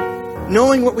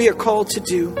 knowing what we are called to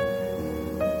do.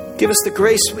 Give us the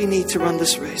grace we need to run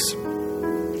this race.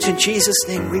 In Jesus'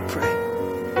 name we pray.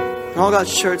 And all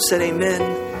God's church said amen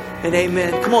and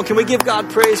amen. Come on, can we give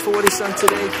God praise for what He's done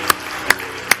today?